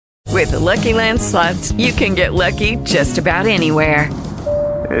With the Lucky Land Slots, you can get lucky just about anywhere.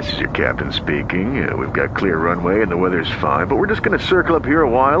 This is your captain speaking. We've got clear runway and the weather's fine, but we're just going to circle up here a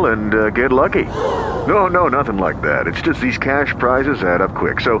while and get lucky. No, nothing like that. It's just these cash prizes add up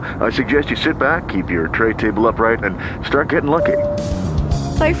quick. So I suggest you sit back, keep your tray table upright, and start getting lucky.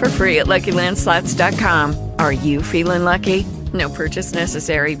 Play for free at LuckyLandSlots.com. Are you feeling lucky? No purchase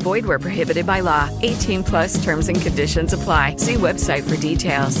necessary. Void where prohibited by law. 18 plus terms and conditions apply. See website for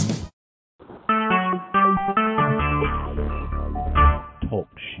details. Talk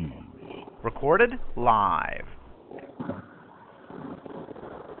shoes. Recorded live.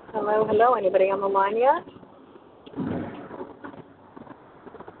 Hello. Anybody on the line yet?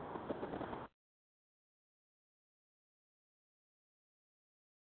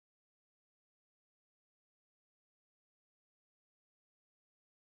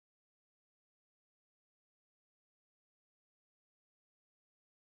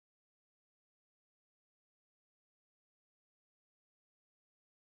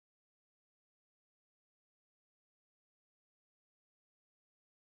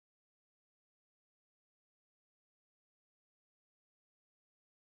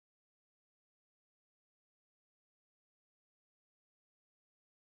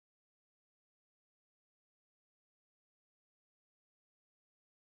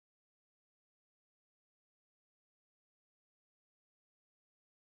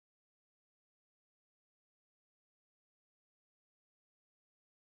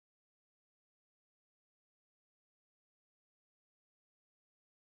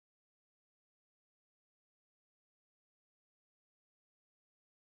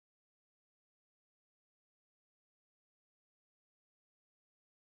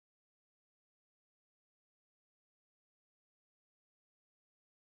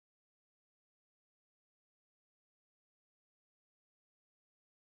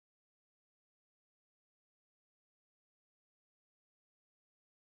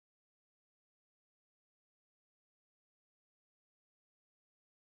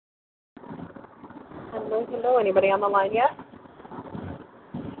 Hello. Anybody on the line yet?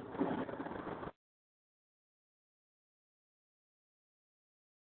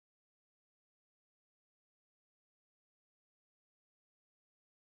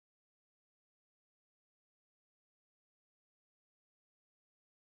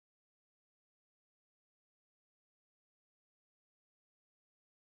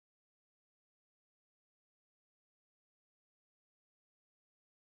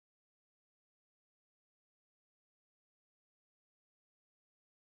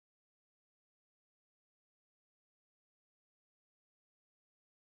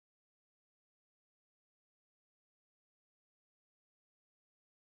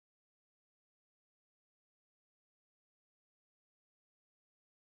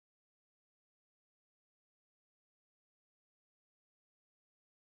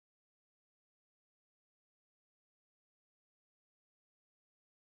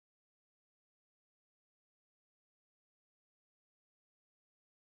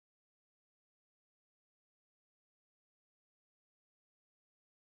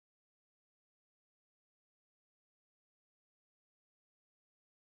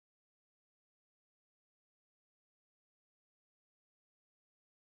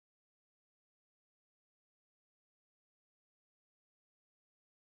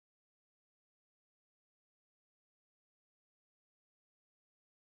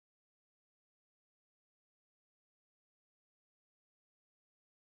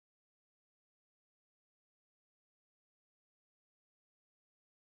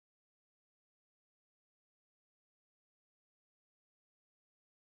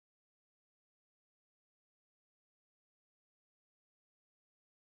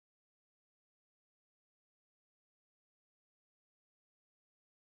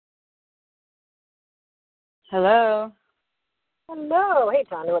 Hello. Hello. Hey,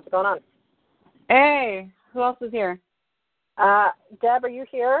 Tanya. What's going on? Hey. Who else is here? Deb, are you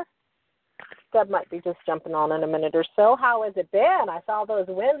here? Deb might be just jumping on in a minute or so. How has it been? I saw those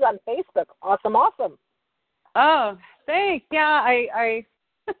wins on Facebook. Awesome. Oh, thanks. Yeah, I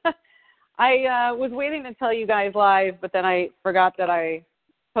I was waiting to tell you guys live, but then I forgot that I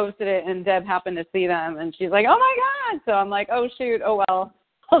posted it, and Deb happened to see them, and she's like, "Oh my God!" So I'm like, "Oh shoot! Oh well,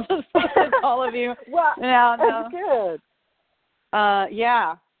 I'll just post it to all of you." Well, no. That's good.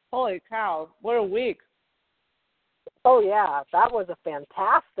 Yeah. Holy cow! What a week. Oh yeah, that was a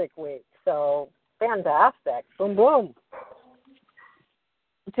fantastic week. So fantastic. Boom, boom.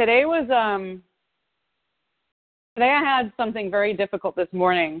 Today I had something very difficult this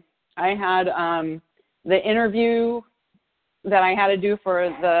morning. I had the interview that I had to do for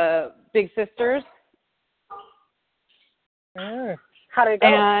the Big Sisters. How did it go?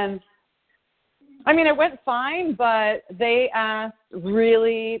 And I mean, it went fine, but they asked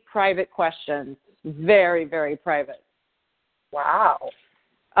really private questions, very, very private. Wow.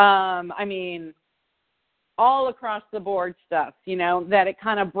 I mean, all across the board stuff, you know, that it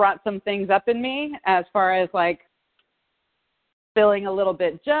kind of brought some things up in me as far as like feeling a little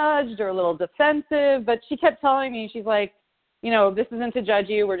bit judged or a little defensive. But she kept telling me, she's like, you know, this isn't to judge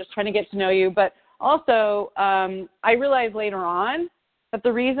you. We're just trying to get to know you. But also, I realized later on that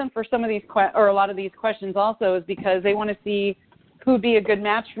the reason for some of these or a lot of these questions also is because they want to see who'd be a good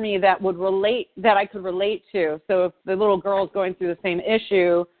match for me that I could relate to. So if the little girl's going through the same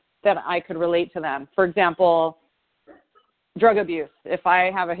issue, that I could relate to them. For example, drug abuse. If I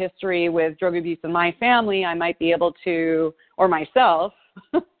have a history with drug abuse in my family, I might be able to, or myself,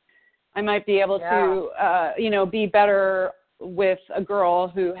 I might be able to, you know, be better with a girl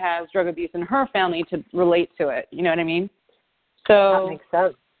who has drug abuse in her family to relate to it. You know what I mean? So that makes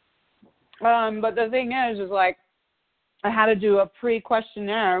sense. But the thing is like, I had to do a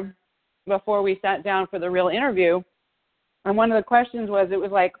pre-questionnaire before we sat down for the real interview. And one of the questions was, it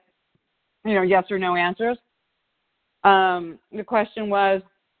was like, you know, yes or no answers. The question was,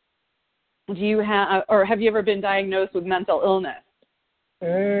 do you have, or have you ever been diagnosed with mental illness?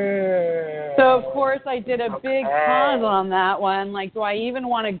 So, of course, I did a big pause on that one. Like, do I even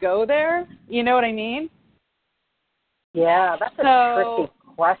want to go there? You know what I mean? Yeah, that's a tricky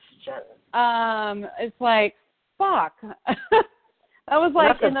question. It's like, fuck. That was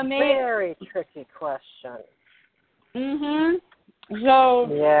like that's in the main. Very tricky question. Mhm. So.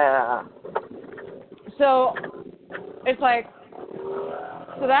 Yeah. So it's like,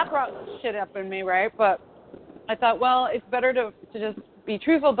 so that brought shit up in me, right? But I thought, well, it's better to just be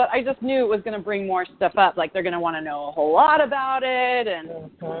truthful. But I just knew it was going to bring more stuff up. Like they're going to want to know a whole lot about it, and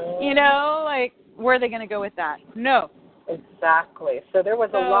you know, like where are they going to go with that? No. Exactly. So there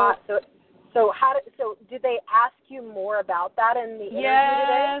was a lot. So did they ask you more about that in the interview today?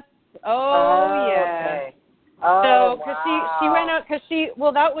 Yes. Oh, yeah. Okay. So, because she went out, because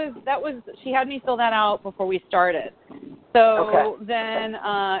that was, she had me fill that out before we started. So then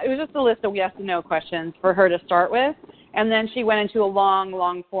it was just a list of yes and no questions for her to start with. And then she went into a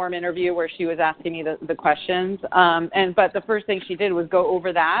long form interview where she was asking me the questions. But the first thing she did was go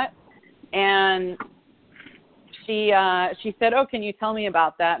over that. And she said, oh, can you tell me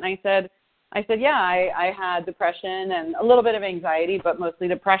about that? And I said, yeah, I had depression and a little bit of anxiety, but mostly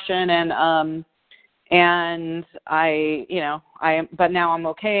depression. And but now I'm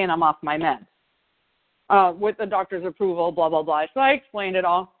okay and I'm off my meds. With the doctor's approval, blah, blah, blah. So I explained it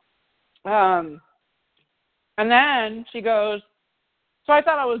all. And then she goes, so I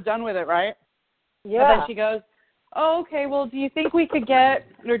thought I was done with it, right? Yeah. And then she goes, oh, okay, well, do you think we could get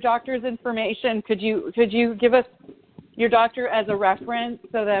your doctor's information? Could you give us your doctor as a reference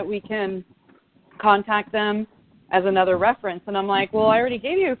so that we can contact them as another reference? And I'm like, well, I already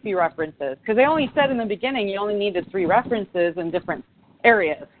gave you a few references, because they only said in the beginning you only needed 3 references in different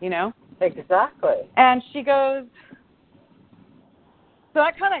areas, you know? Exactly. And she goes, so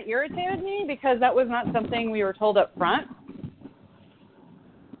that kind of irritated me, because that was not something we were told up front.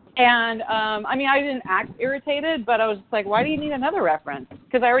 And, I mean, I didn't act irritated, but I was just like, why do you need another reference?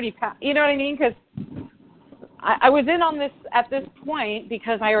 Because I already passed, you know what I mean? Because I was in on this at this point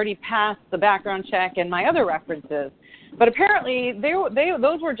because I already passed the background check and my other references. But apparently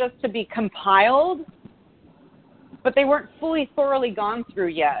those were just to be compiled, but they weren't fully thoroughly gone through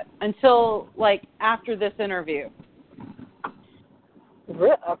yet until like after this interview.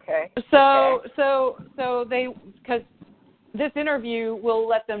 Okay. So they, because this interview will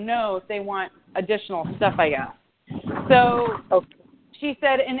let them know if they want additional stuff, I guess. So she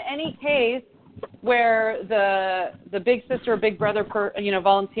said in any case where the big sister or big brother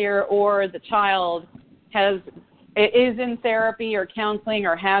volunteer or the child is in therapy or counseling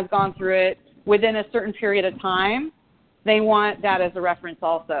or has gone through it within a certain period of time, they want that as a reference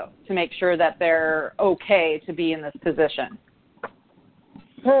also to make sure that they're okay to be in this position.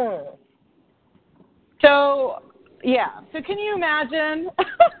 So, yeah. So can you imagine?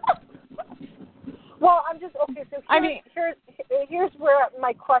 Well, I'm just, okay, so here's where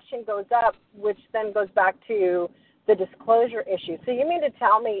my question goes up, which then goes back to the disclosure issue. So you mean to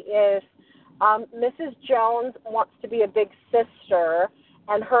tell me if Mrs. Jones wants to be a big sister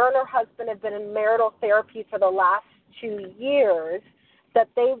and her husband have been in marital therapy for the last 2 years, that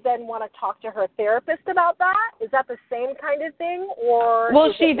they then want to talk to her therapist about that? Is that the same kind of thing? Or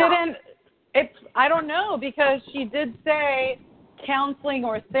well, she didn't. I don't know, because she did say, counseling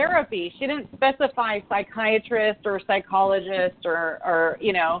or therapy. She didn't specify psychiatrist or psychologist or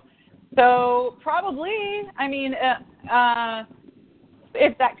So probably, I mean,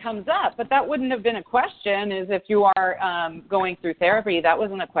 if that comes up, but that wouldn't have been a question, is if you are going through therapy. That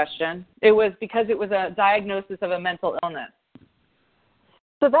wasn't a question. It was because it was a diagnosis of a mental illness.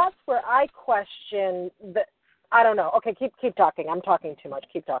 So that's where I question that. I don't know. Okay, keep talking. I'm talking too much.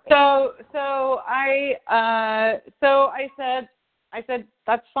 Keep talking. So I said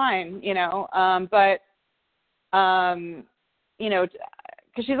that's fine, but because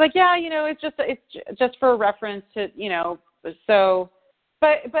she's like, yeah, it's just for reference to, so,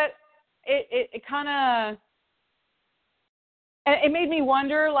 but it kind of, it made me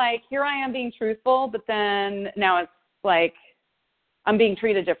wonder, like, here I am being truthful, but then now it's like I'm being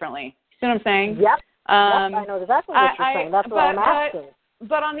treated differently. You see what I'm saying? Yep. I know exactly what you're saying. That's what I'm asking.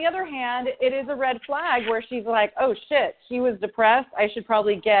 But on the other hand, it is a red flag where she's like, oh shit, she was depressed. I should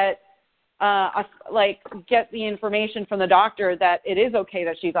probably get the information from the doctor that it is okay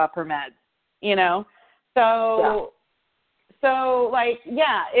that she's off her meds, So,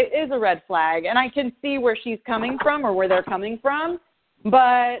 it is a red flag, and I can see where she's coming from or where they're coming from.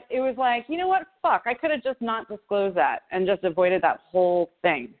 But it was like, you know what? Fuck, I could have just not disclosed that and just avoided that whole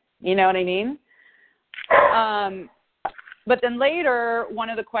thing. You know what I mean? But then later, one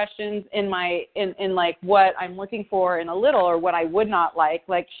of the questions in like what I'm looking for in a little, or what I would not like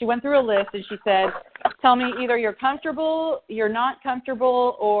she went through a list and she said, tell me either you're comfortable, you're not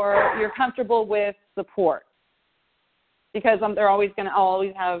comfortable, or you're comfortable with support. Because I'll always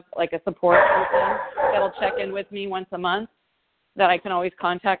have like a support person that'll check in with me once a month that I can always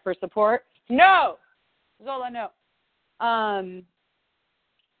contact for support. No! Zola, no.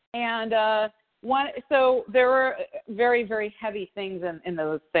 So there were very, very heavy things in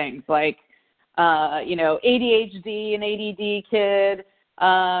those things, like, ADHD, an ADD kid,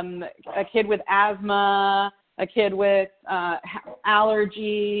 a kid with asthma, a kid with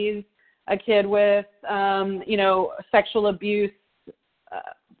allergies, a kid with, sexual abuse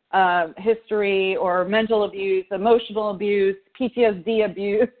history, or mental abuse, emotional abuse, PTSD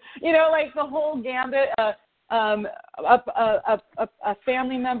abuse, like the whole gambit. A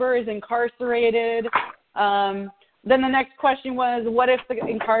family member is incarcerated. Then the next question was, what if the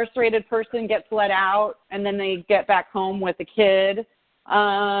incarcerated person gets let out and then they get back home with the kid?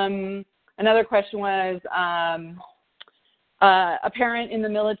 Another question was a parent in the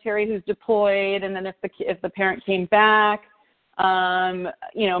military who's deployed, and then if the parent came back,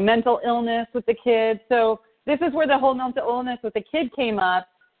 mental illness with the kid. So this is where the whole mental illness with the kid came up,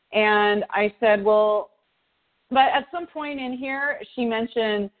 and I said, well, but at some point in here, she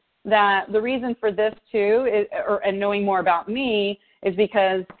mentioned that the reason for this too, and knowing more about me, is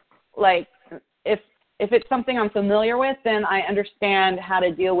because, like, if it's something I'm familiar with, then I understand how to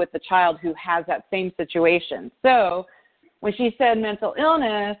deal with the child who has that same situation. So when she said mental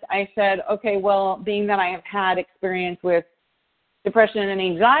illness, I said, okay, well, being that I have had experience with depression and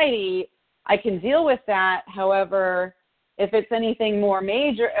anxiety, I can deal with that. However, if it's anything more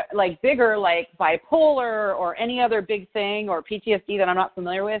major, like bigger, like bipolar or any other big thing, or PTSD that I'm not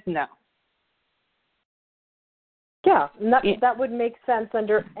familiar with, no. Yeah, that would make sense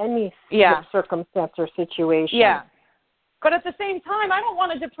under any circumstance or situation. Yeah. But at the same time, I don't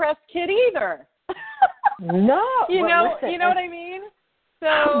want a depressed kid either. No. You know what I mean?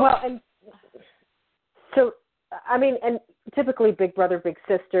 So and typically big brother, big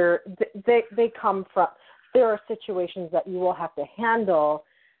sister, they come from, there are situations that you will have to handle.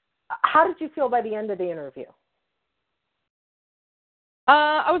 How did you feel by the end of the interview?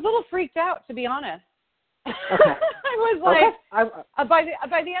 I was a little freaked out, to be honest. Okay. I was like, by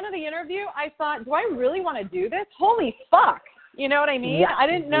the end of the interview, I thought, do I really want to do this? Holy fuck. You know what I mean? Yeah. I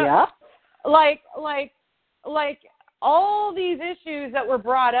didn't know. Yeah. Like all these issues that were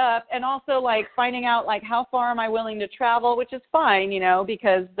brought up, and also like finding out like how far am I willing to travel, which is fine,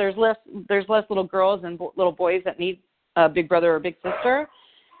 because there's less little girls and little boys that need a big brother or big sister.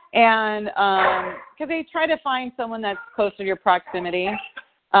 And because they try to find someone that's close to your proximity,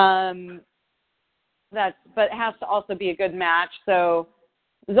 but it has to also be a good match. So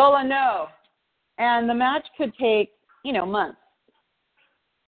Zola, no. And the match could take, months.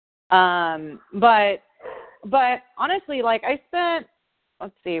 But honestly, like I spent,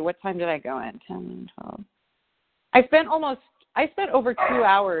 let's see, what time did I go in? 10, 12. I spent over 2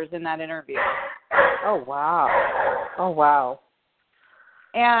 hours in that interview. Oh, wow.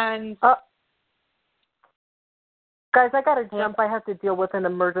 And guys, I got to jump. I have to deal with an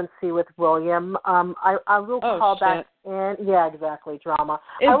emergency with William. I will call back in. Yeah, exactly. Drama.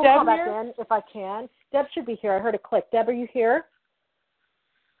 I will call back in if I can. Deb should be here. I heard a click. Deb, are you here?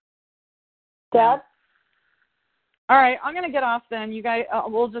 Deb? All right, I'm gonna get off then. You guys,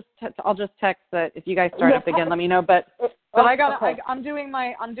 I'll just text that if you guys start up again, let me know. But I got okay. I'm doing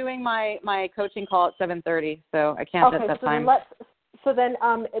my coaching call at 7:30, so I can't at that time. So then,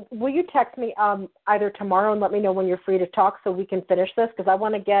 will you text me either tomorrow and let me know when you're free to talk so we can finish this? Because I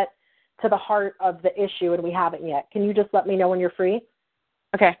want to get to the heart of the issue and we haven't yet. Can you just let me know when you're free?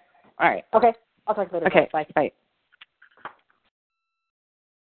 Okay. All right. Okay. I'll talk to you later. Okay. Bye. Bye.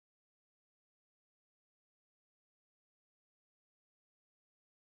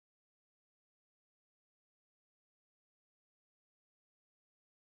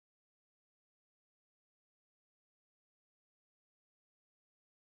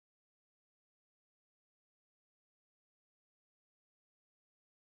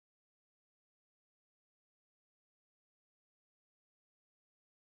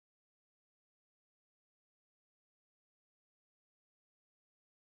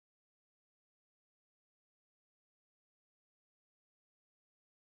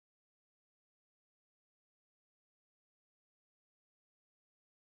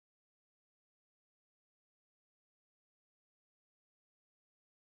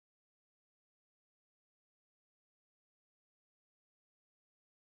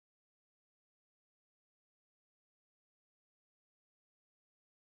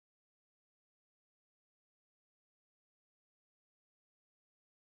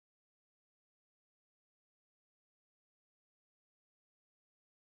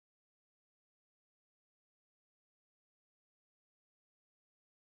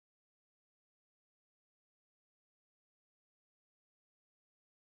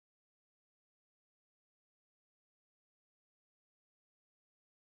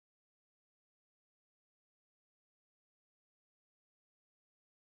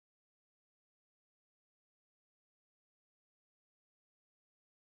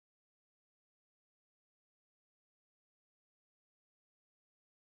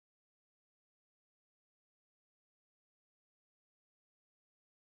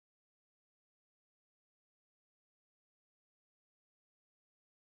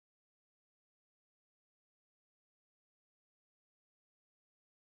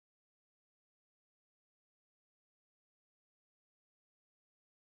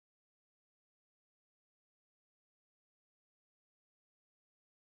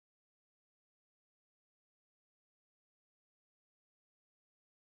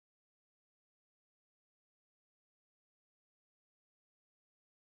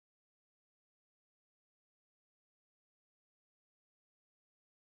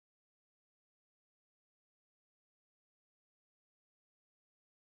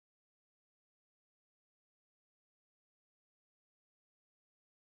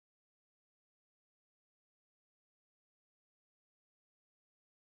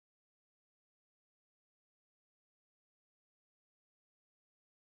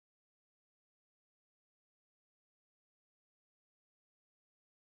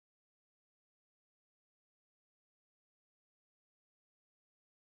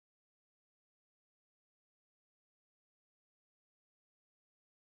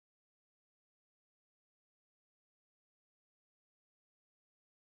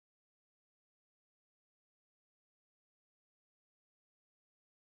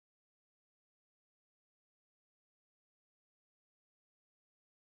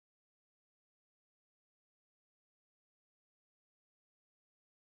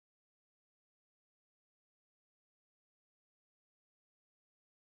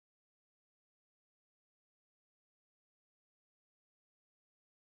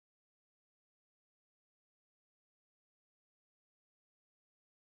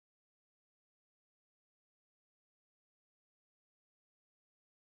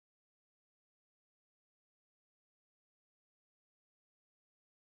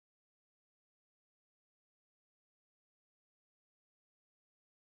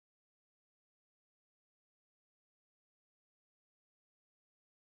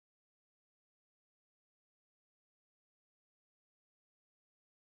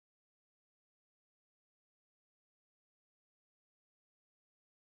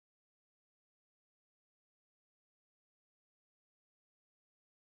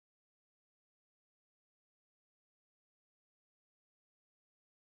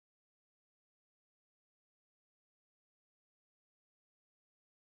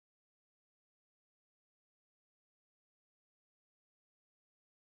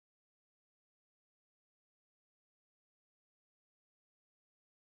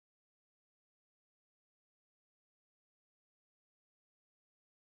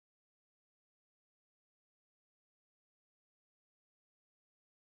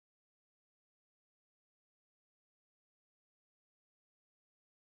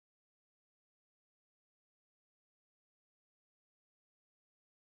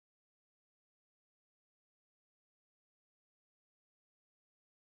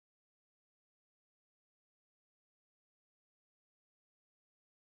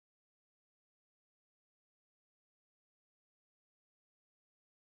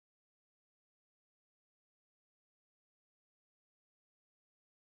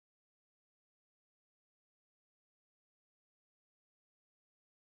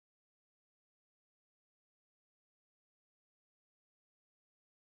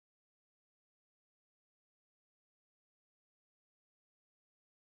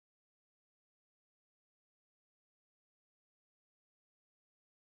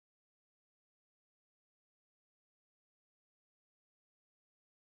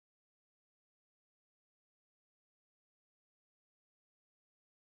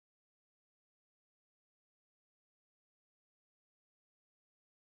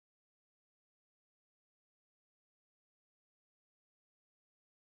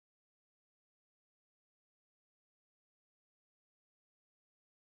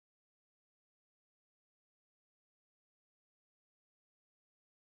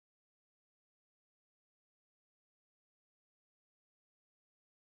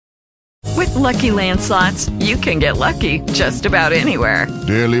 With Lucky Land Slots, you can get lucky just about anywhere.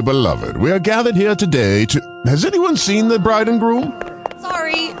 Dearly beloved, we are gathered here today to... Has anyone seen the bride and groom?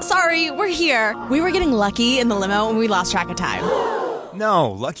 Sorry, we're here. We were getting lucky in the limo and we lost track of time.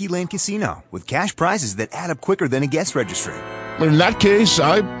 No, Lucky Land Casino, with cash prizes that add up quicker than a guest registry. In that case,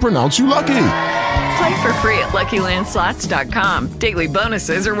 I pronounce you lucky. Play for free at LuckyLandSlots.com. Daily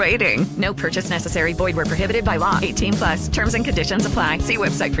bonuses are waiting. No purchase necessary. Void where prohibited by law. 18+. Terms and conditions apply. See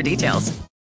website for details.